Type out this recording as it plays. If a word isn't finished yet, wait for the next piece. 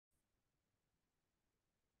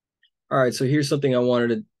All right, so here's something I wanted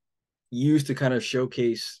to use to kind of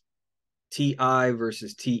showcase TI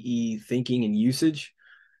versus TE thinking and usage.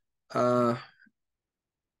 Uh,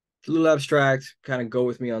 it's a little abstract, kind of go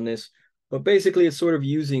with me on this. But basically, it's sort of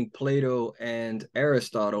using Plato and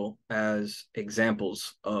Aristotle as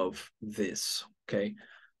examples of this. Okay.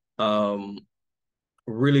 Um,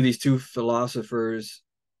 really, these two philosophers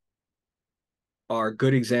are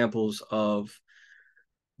good examples of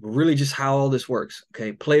really just how all this works.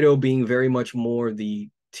 Okay. Plato being very much more the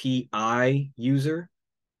TI user,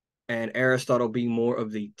 and Aristotle being more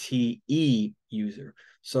of the TE user.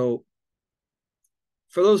 So,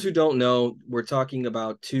 for those who don't know, we're talking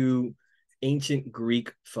about two ancient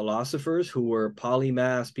Greek philosophers who were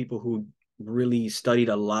polymaths, people who really studied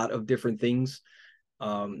a lot of different things.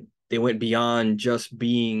 They went beyond just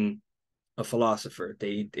being a philosopher.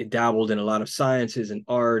 They dabbled in a lot of sciences and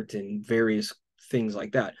art and various things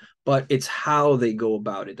like that. But it's how they go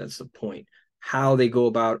about it. That's the point. How they go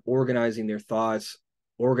about organizing their thoughts,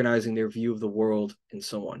 organizing their view of the world, and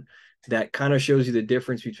so on. That kind of shows you the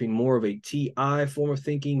difference between more of a TI form of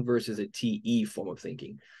thinking versus a TE form of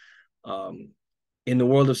thinking. Um, in the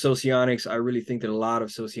world of socionics, I really think that a lot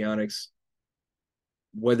of socionics,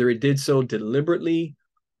 whether it did so deliberately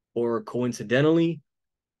or coincidentally,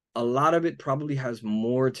 a lot of it probably has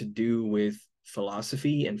more to do with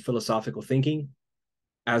philosophy and philosophical thinking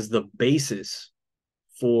as the basis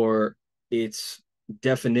for its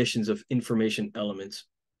definitions of information elements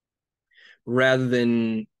rather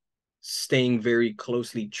than staying very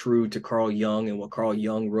closely true to Carl Jung and what Carl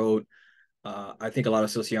Jung wrote. I think a lot of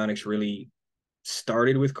socionics really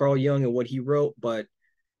started with Carl Jung and what he wrote, but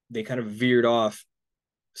they kind of veered off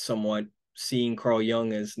somewhat, seeing Carl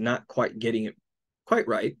Jung as not quite getting it quite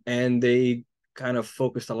right, and they kind of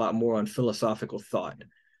focused a lot more on philosophical thought.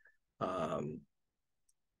 Um,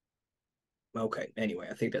 okay, anyway,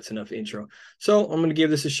 I think that's enough intro. So I'm going to give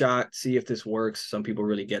this a shot, see if this works. Some people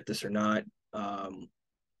really get this or not.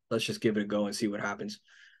 Let's just give it a go and see what happens.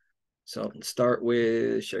 So let's start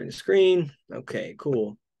with sharing the screen. Okay,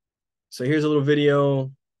 cool. So here's a little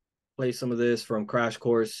video. Play some of this from Crash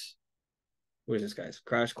Course. What is this, guys?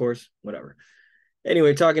 Crash Course? Whatever.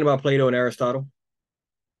 Anyway, talking about Plato and Aristotle.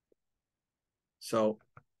 So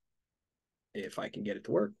if I can get it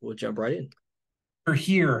to work, we'll jump right in.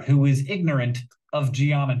 Here who is ignorant of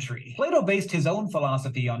geometry. Plato based his own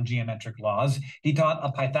philosophy on geometric laws. He taught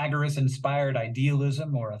a Pythagoras-inspired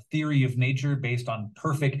idealism or a theory of nature based on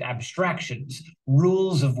perfect abstractions,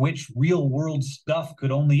 rules of which real-world stuff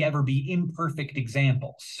could only ever be imperfect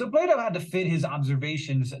examples. So Plato had to fit his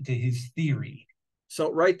observations to his theory.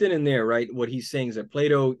 So right then and there, right, what he's saying is that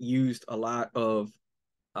Plato used a lot of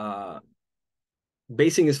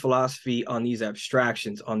basing his philosophy on these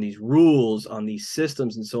abstractions, on these rules, on these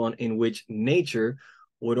systems, and so on, in which nature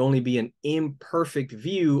would only be an imperfect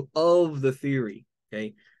view of the theory.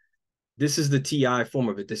 Okay. This is the TI form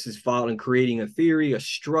of it. This is following creating a theory, a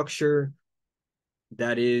structure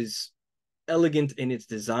that is elegant in its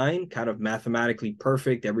design, kind of mathematically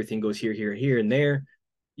perfect. Everything goes here, here, here, and there,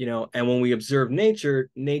 and when we observe nature,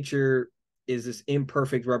 nature is this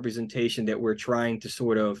imperfect representation that we're trying to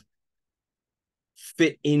sort of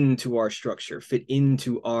fit into our structure, fit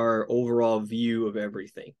into our overall view of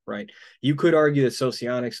everything, right? You could argue that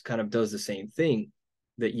socionics kind of does the same thing,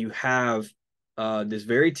 that you have this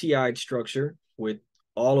very TI'd structure with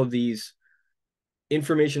all of these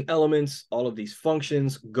information elements, all of these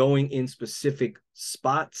functions going in specific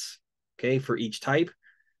spots, okay, for each type,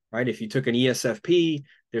 right? If you took an ESFP,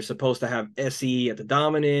 they're supposed to have SE at the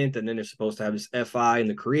dominant, and then they're supposed to have this FI in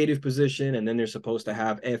the creative position, and then they're supposed to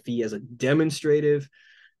have FE as a demonstrative,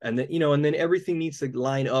 and then and then everything needs to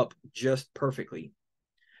line up just perfectly.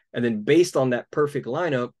 And then based on that perfect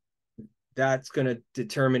lineup, that's going to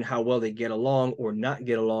determine how well they get along or not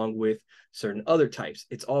get along with certain other types.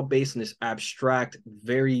 It's all based on this abstract,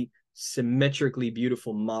 very symmetrically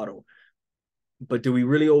beautiful model. But do we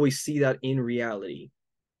really always see that in reality?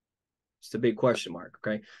 It's a big question mark.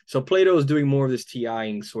 Okay. So Plato is doing more of this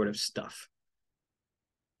TIing sort of stuff.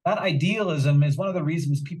 That idealism is one of the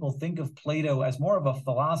reasons people think of Plato as more of a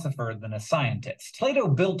philosopher than a scientist. Plato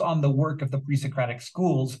built on the work of the pre-Socratic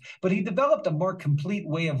schools, but he developed a more complete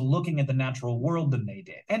way of looking at the natural world than they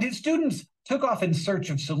did. And his students took off in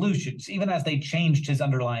search of solutions, even as they changed his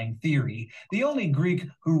underlying theory. The only Greek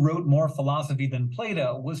who wrote more philosophy than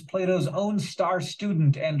Plato was Plato's own star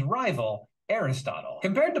student and rival, Aristotle.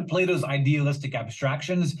 Compared to Plato's idealistic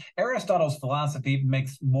abstractions, Aristotle's philosophy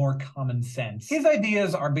makes more common sense. His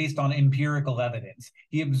ideas are based on empirical evidence.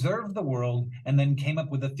 He observed the world and then came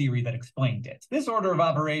up with a theory that explained it. This order of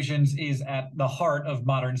operations is at the heart of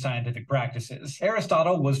modern scientific practices.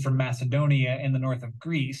 Aristotle was from Macedonia in the north of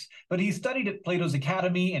Greece, but he studied at Plato's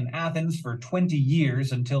academy in Athens for 20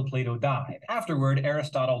 years until Plato died. Afterward,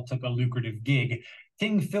 Aristotle took a lucrative gig.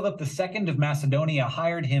 King Philip II of Macedonia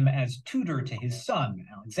hired him as tutor to his son,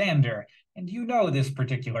 Alexander. And you know this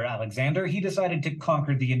particular Alexander. He decided to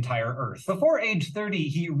conquer the entire Earth. Before age 30,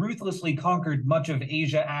 he ruthlessly conquered much of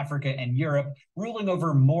Asia, Africa, and Europe, ruling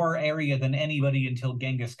over more area than anybody until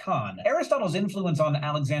Genghis Khan. Aristotle's influence on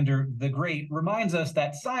Alexander the Great reminds us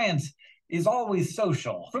that science is always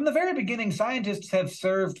social. From the very beginning, scientists have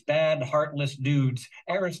served bad, heartless dudes.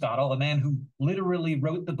 Aristotle, a man who literally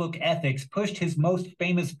wrote the book Ethics, pushed his most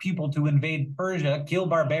famous pupil to invade Persia, kill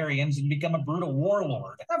barbarians, and become a brutal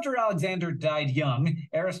warlord. After Alexander died young,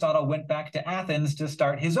 Aristotle went back to Athens to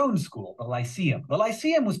start his own school, the Lyceum. The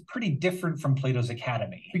Lyceum was pretty different from Plato's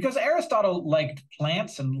academy. Because Aristotle liked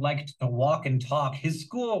plants and liked to walk and talk, his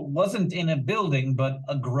school wasn't in a building, but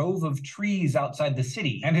a grove of trees outside the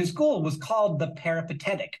city. And his school was called the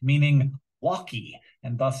peripatetic, meaning walkie,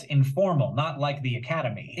 and thus informal, not like the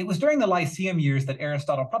academy. It was during the Lyceum years that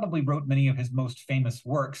Aristotle probably wrote many of his most famous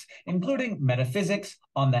works, including Metaphysics,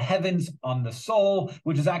 On the Heavens, On the Soul,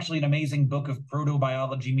 which is actually an amazing book of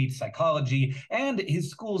proto-biology meets psychology, and his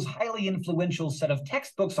school's highly influential set of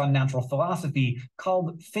textbooks on natural philosophy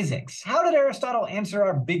called Physics. How did Aristotle answer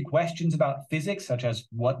our big questions about physics, such as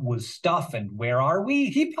what was stuff and where are we?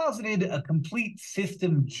 He posited a complete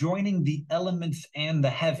system joining the elements and the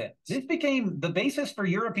heavens. This became the basis for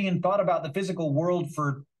European thought about the physical world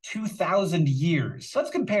for 2,000 years. Let's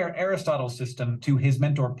compare Aristotle's system to his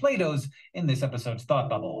mentor Plato's in this episode's Thought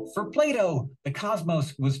Bubble. For Plato, the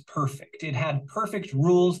cosmos was perfect. It had perfect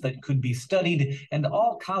rules that could be studied, and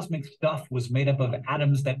all cosmic stuff was made up of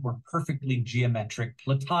atoms that were perfectly geometric,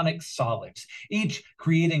 Platonic solids, each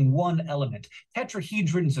creating one element.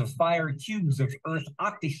 Tetrahedrons of fire, cubes of earth,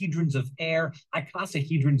 octahedrons of air,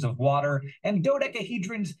 icosahedrons of water, and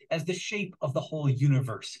dodecahedrons as the shape of the whole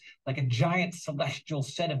universe, like a giant celestial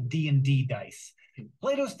set of D&D dice.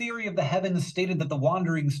 Plato's theory of the heavens stated that the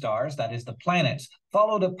wandering stars, that is the planets,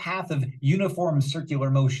 followed a path of uniform circular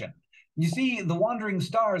motion. You see, the wandering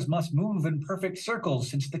stars must move in perfect circles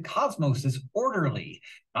since the cosmos is orderly.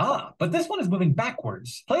 But this one is moving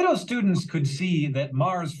backwards. Plato's students could see that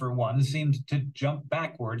Mars, for one, seemed to jump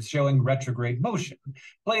backwards, showing retrograde motion.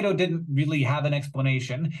 Plato didn't really have an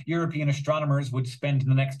explanation. European astronomers would spend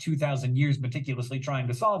the next 2,000 years meticulously trying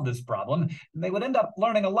to solve this problem, and they would end up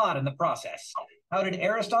learning a lot in the process. How did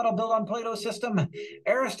Aristotle build on Plato's system?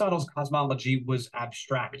 Aristotle's cosmology was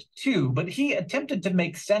abstract too, but he attempted to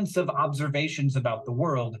make sense of observations about the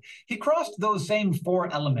world. He crossed those same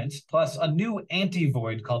four elements, plus a new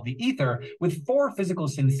anti-void called the ether, with four physical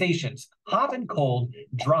sensations, hot and cold,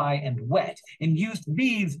 dry and wet, and used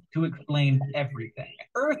these to explain everything.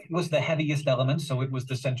 Earth was the heaviest element, so it was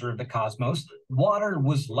the center of the cosmos. Water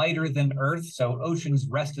was lighter than Earth, so oceans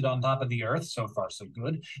rested on top of the Earth. So far, so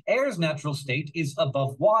good. Air's natural state is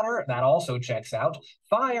above water. That also checks out.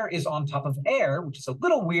 Fire is on top of air, which is a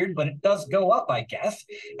little weird, but it does go up, I guess.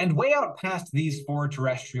 And way out past these four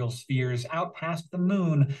terrestrial spheres, out past the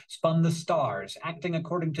moon, spun the stars, acting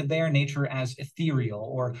according to their nature as ethereal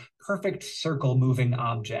or perfect circle-moving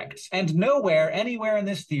objects. And nowhere, anywhere in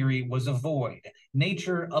this theory was a void.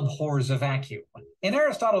 Nature abhors a vacuum. In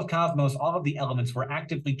Aristotle's cosmos, all of the elements were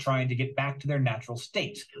actively trying to get back to their natural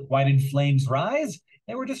state. Why did flames rise?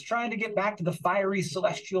 They were just trying to get back to the fiery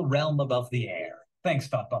celestial realm above the air. Thanks,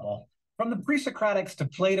 Thought Bubble. From the pre-Socratics to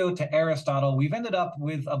Plato to Aristotle, we've ended up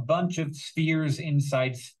with a bunch of spheres,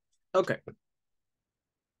 insights. Okay.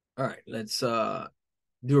 All right, let's do a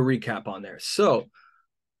recap on there. So,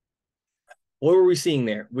 what were we seeing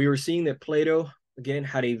there? We were seeing that Plato, again,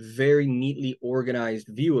 had a very neatly organized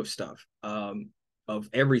view of stuff, of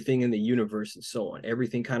everything in the universe and so on.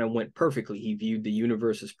 Everything kind of went perfectly. He viewed the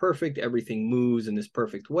universe as perfect. Everything moves in this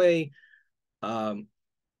perfect way.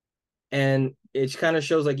 And it kind of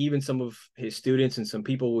shows like even some of his students and some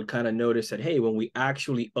people would kind of notice that, hey, when we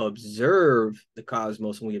actually observe the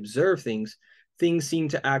cosmos, when we observe things, things seem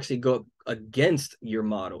to actually go against your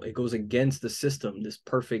model. It goes against the system, this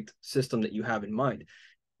perfect system that you have in mind.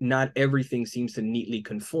 Not everything seems to neatly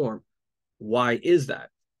conform. Why is that?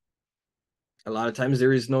 A lot of times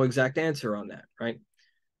there is no exact answer on that, right?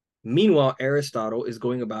 Meanwhile, Aristotle is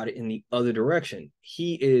going about it in the other direction.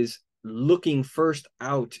 He is looking first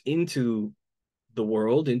out into the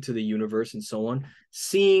world, into the universe, and so on,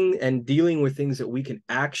 seeing and dealing with things that we can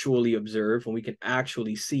actually observe and we can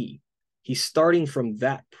actually see. He's starting from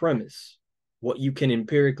that premise, what you can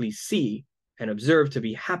empirically see and observe to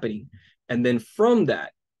be happening. And then from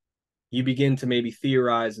that, you begin to maybe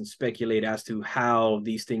theorize and speculate as to how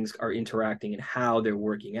these things are interacting and how they're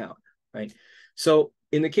working out, right? So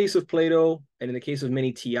in the case of Plato and in the case of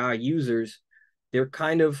many TI users, they're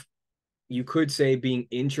kind of, you could say, being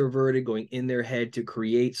introverted, going in their head to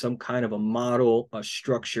create some kind of a model, a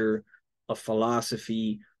structure, a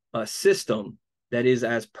philosophy, a system that is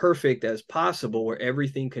as perfect as possible, where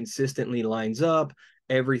everything consistently lines up,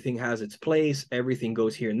 everything has its place, everything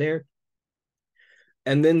goes here and there.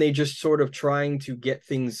 And then they just sort of trying to get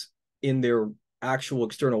things in their actual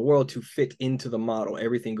external world to fit into the model.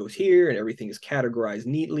 Everything goes here and everything is categorized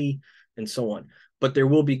neatly and so on. But there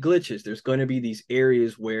will be glitches. There's going to be these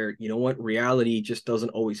areas where, you know what, reality just doesn't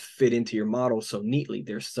always fit into your model so neatly.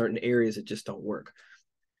 There's certain areas that just don't work.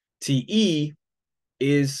 TE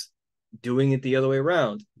is doing it the other way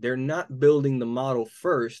around. They're not building the model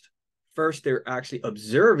first. First, they're actually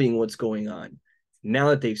observing what's going on. Now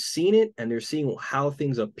that they've seen it and they're seeing how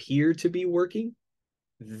things appear to be working,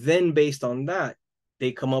 then based on that,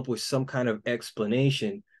 they come up with some kind of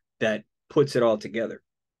explanation that puts it all together.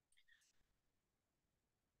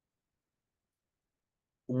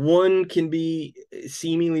 One can be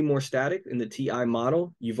seemingly more static in the TI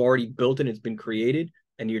model. You've already built it, it's been created,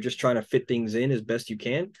 and you're just trying to fit things in as best you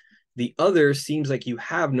can. The other seems like you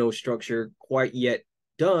have no structure quite yet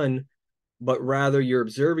done, but rather you're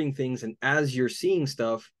observing things, and as you're seeing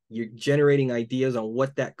stuff, you're generating ideas on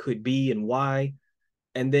what that could be and why,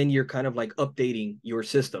 and then you're kind of like updating your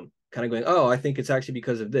system, kind of going, oh, I think it's actually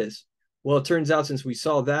because of this. Well, it turns out since we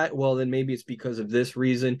saw that, well, then maybe it's because of this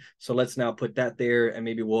reason. So let's now put that there, and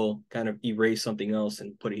maybe we'll kind of erase something else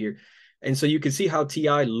and put it here. And so you can see how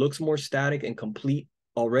TI looks more static and complete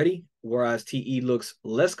already, whereas TE looks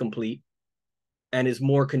less complete and is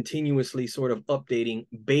more continuously sort of updating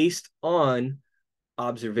based on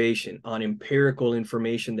observation, on empirical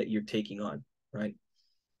information that you're taking on, right?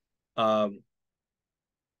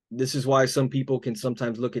 This is why some people can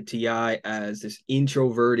sometimes look at TI as this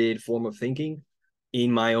introverted form of thinking,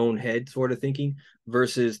 in my own head sort of thinking,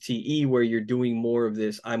 versus TE, where you're doing more of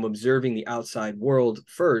this, I'm observing the outside world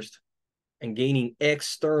first and gaining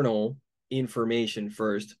external information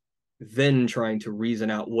first, then trying to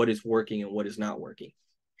reason out what is working and what is not working.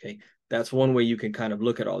 Okay, that's one way you can kind of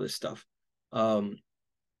look at all this stuff.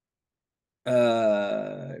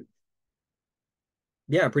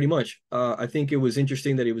 Yeah, pretty much. I think it was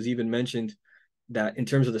interesting that it was even mentioned that in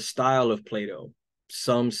terms of the style of Plato,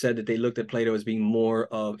 some said that they looked at Plato as being more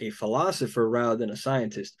of a philosopher rather than a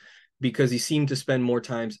scientist, because he seemed to spend more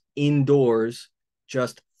times indoors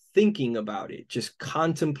just thinking about it, just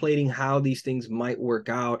contemplating how these things might work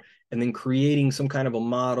out, and then creating some kind of a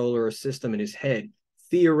model or a system in his head,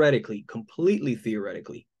 theoretically, completely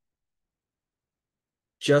theoretically,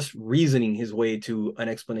 just reasoning his way to an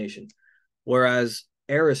explanation. Whereas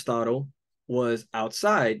Aristotle was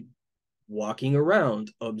outside, walking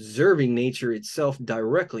around, observing nature itself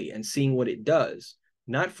directly and seeing what it does,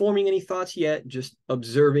 not forming any thoughts yet, just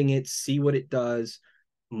observing it, see what it does,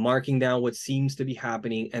 marking down what seems to be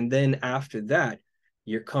happening. And then after that,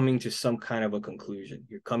 you're coming to some kind of a conclusion.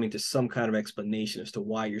 You're coming to some kind of explanation as to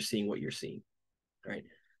why you're seeing what you're seeing, right?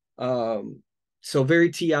 So very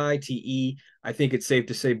TI, TE. I think it's safe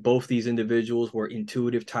to say both these individuals were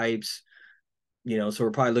intuitive types, you know, so we're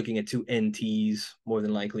probably looking at two NTs more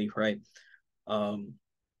than likely, right?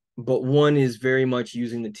 But one is very much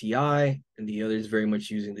using the TI and the other is very much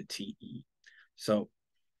using the TE. So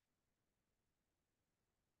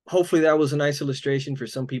hopefully that was a nice illustration for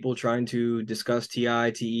some people trying to discuss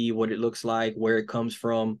TI, TE, what it looks like, where it comes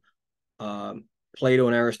from. Plato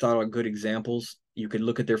and Aristotle are good examples. You could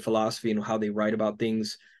look at their philosophy and how they write about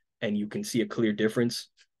things, and you can see a clear difference.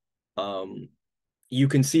 You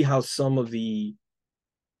can see how some of the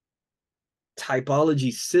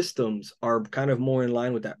typology systems are kind of more in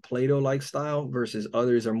line with that Plato-like style versus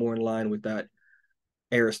others are more in line with that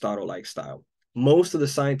Aristotle-like style. Most of the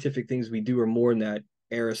scientific things we do are more in that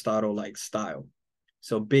Aristotle-like style.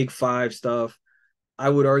 So big five stuff. I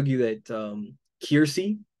would argue that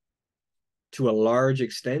Keirsey, to a large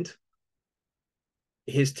extent,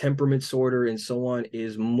 his temperament sorter and so on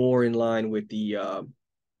is more in line with the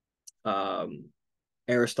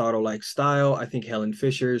Aristotle-like style. I think Helen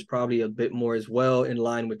Fisher is probably a bit more as well in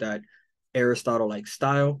line with that Aristotle-like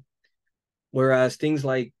style. Whereas things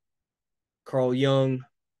like Carl Jung,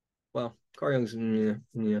 well, Carl Jung's,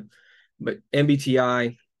 but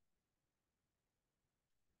MBTI,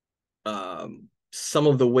 some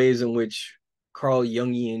of the ways in which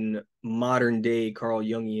modern day Carl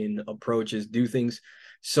Jungian approaches do things.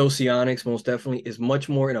 Socionics most definitely is much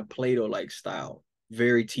more in a Plato-like style,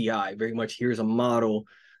 very TI, very much here's a model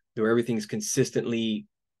where everything's consistently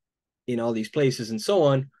in all these places and so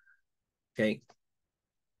on. Okay.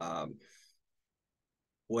 Um,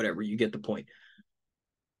 Whatever, you get the point.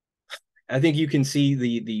 I think you can see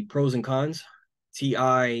the pros and cons.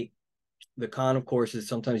 TI, the con, of course, is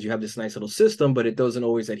sometimes you have this nice little system, but it doesn't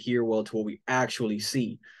always adhere well to what we actually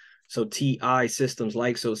see. So TI systems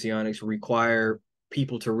like Socionics require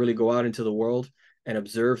people to really go out into the world and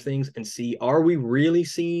observe things and see, are we really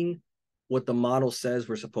seeing what the model says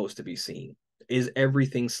we're supposed to be seeing? Is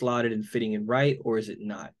everything slotted and fitting in right, or is it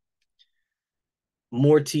not?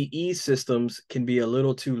 More TE systems can be a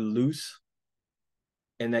little too loose,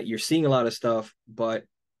 and that you're seeing a lot of stuff, but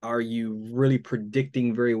are you really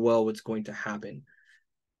predicting very well what's going to happen?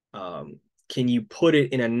 Can you put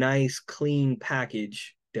it in a nice, clean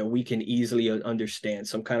package that we can easily understand,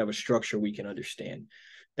 some kind of a structure we can understand?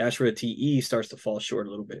 That's where the TE starts to fall short a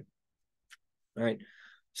little bit. All right.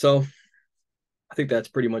 So I think that's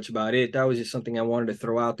pretty much about it. That was just something I wanted to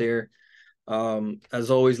throw out there.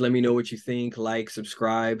 As always, let me know what you think. Like,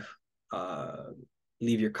 subscribe,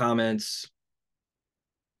 leave your comments,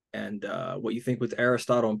 and what you think with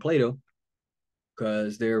Aristotle and Plato,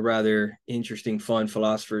 because they're rather interesting, fun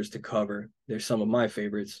philosophers to cover. They're some of my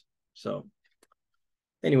favorites. So,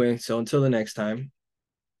 anyway, so until the next time.